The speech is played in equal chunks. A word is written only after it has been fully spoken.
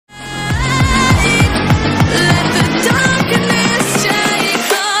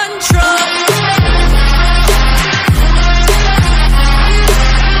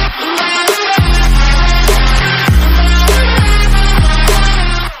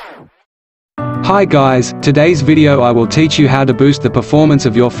Hi guys, today's video I will teach you how to boost the performance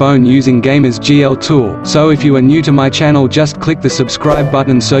of your phone using Gamer's GLTool. So if you are new to my channel, just click the subscribe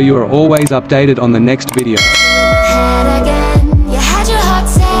button so you are always updated on the next video.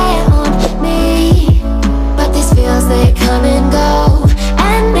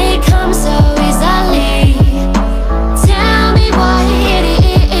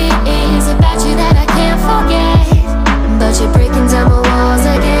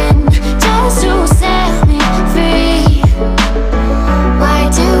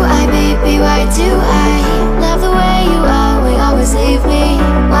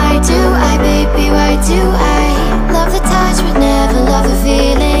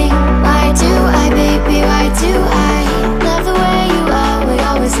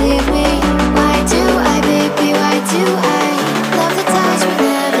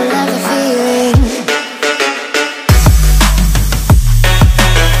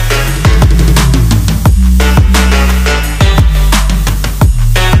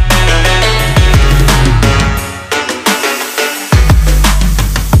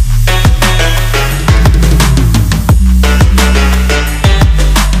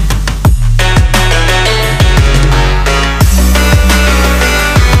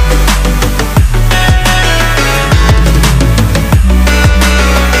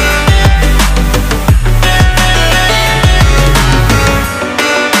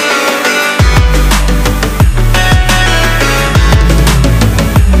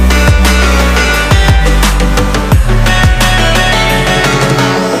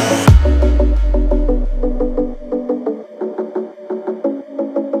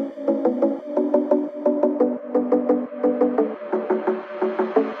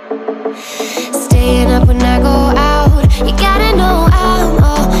 Staying up when I go out, you gotta know I'm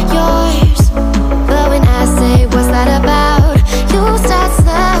all yours. But when I say what's that about, you start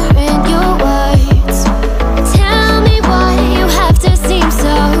slurring your words. Tell me why you have to seem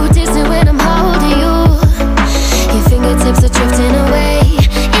so distant when I'm holding you. Your fingertips are drifting away,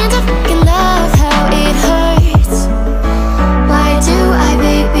 and I fucking love how it hurts. Why do I,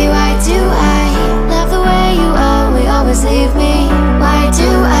 baby, why do I love the way you always leave me? Why do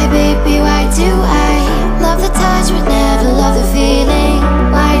I, baby, why do I love the touch but never love the feeling?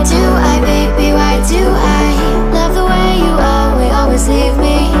 Why do I, baby, why do I love the way you always leave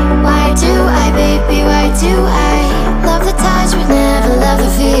me? Why do I, baby, why do I love the touch but never love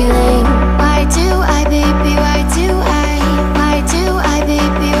the feeling? Why do I, baby, why do I? Why do I,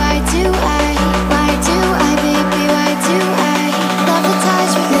 baby, why do I? Why do I, baby, why do I love the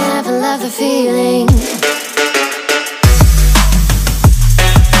touch but never love the feeling?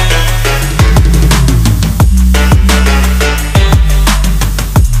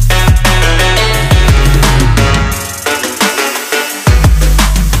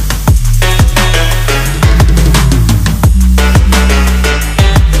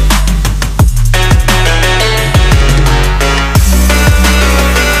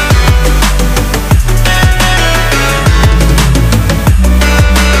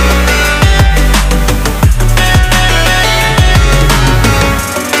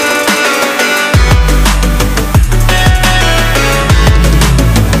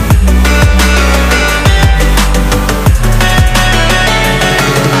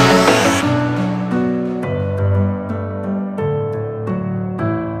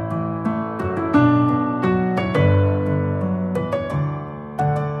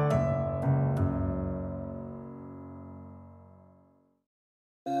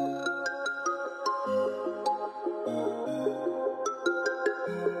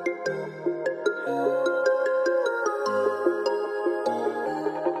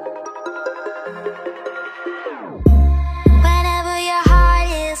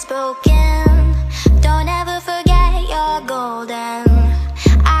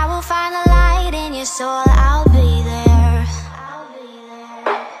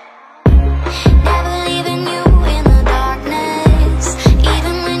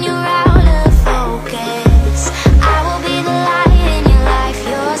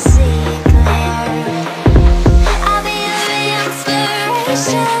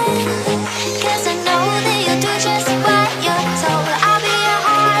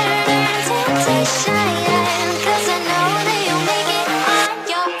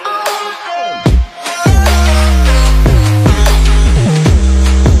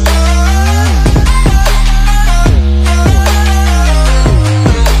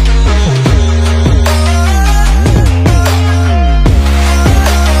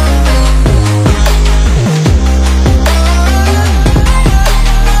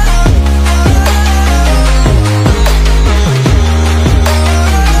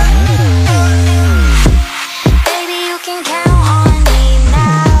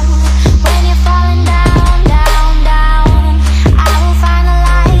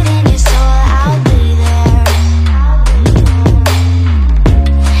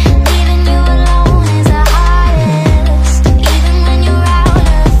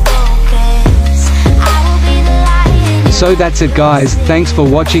 So that's it guys, thanks for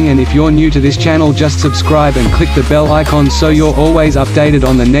watching, and if you're new to this channel just subscribe and click the bell icon so you're always updated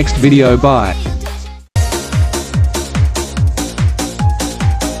on the next video. Bye.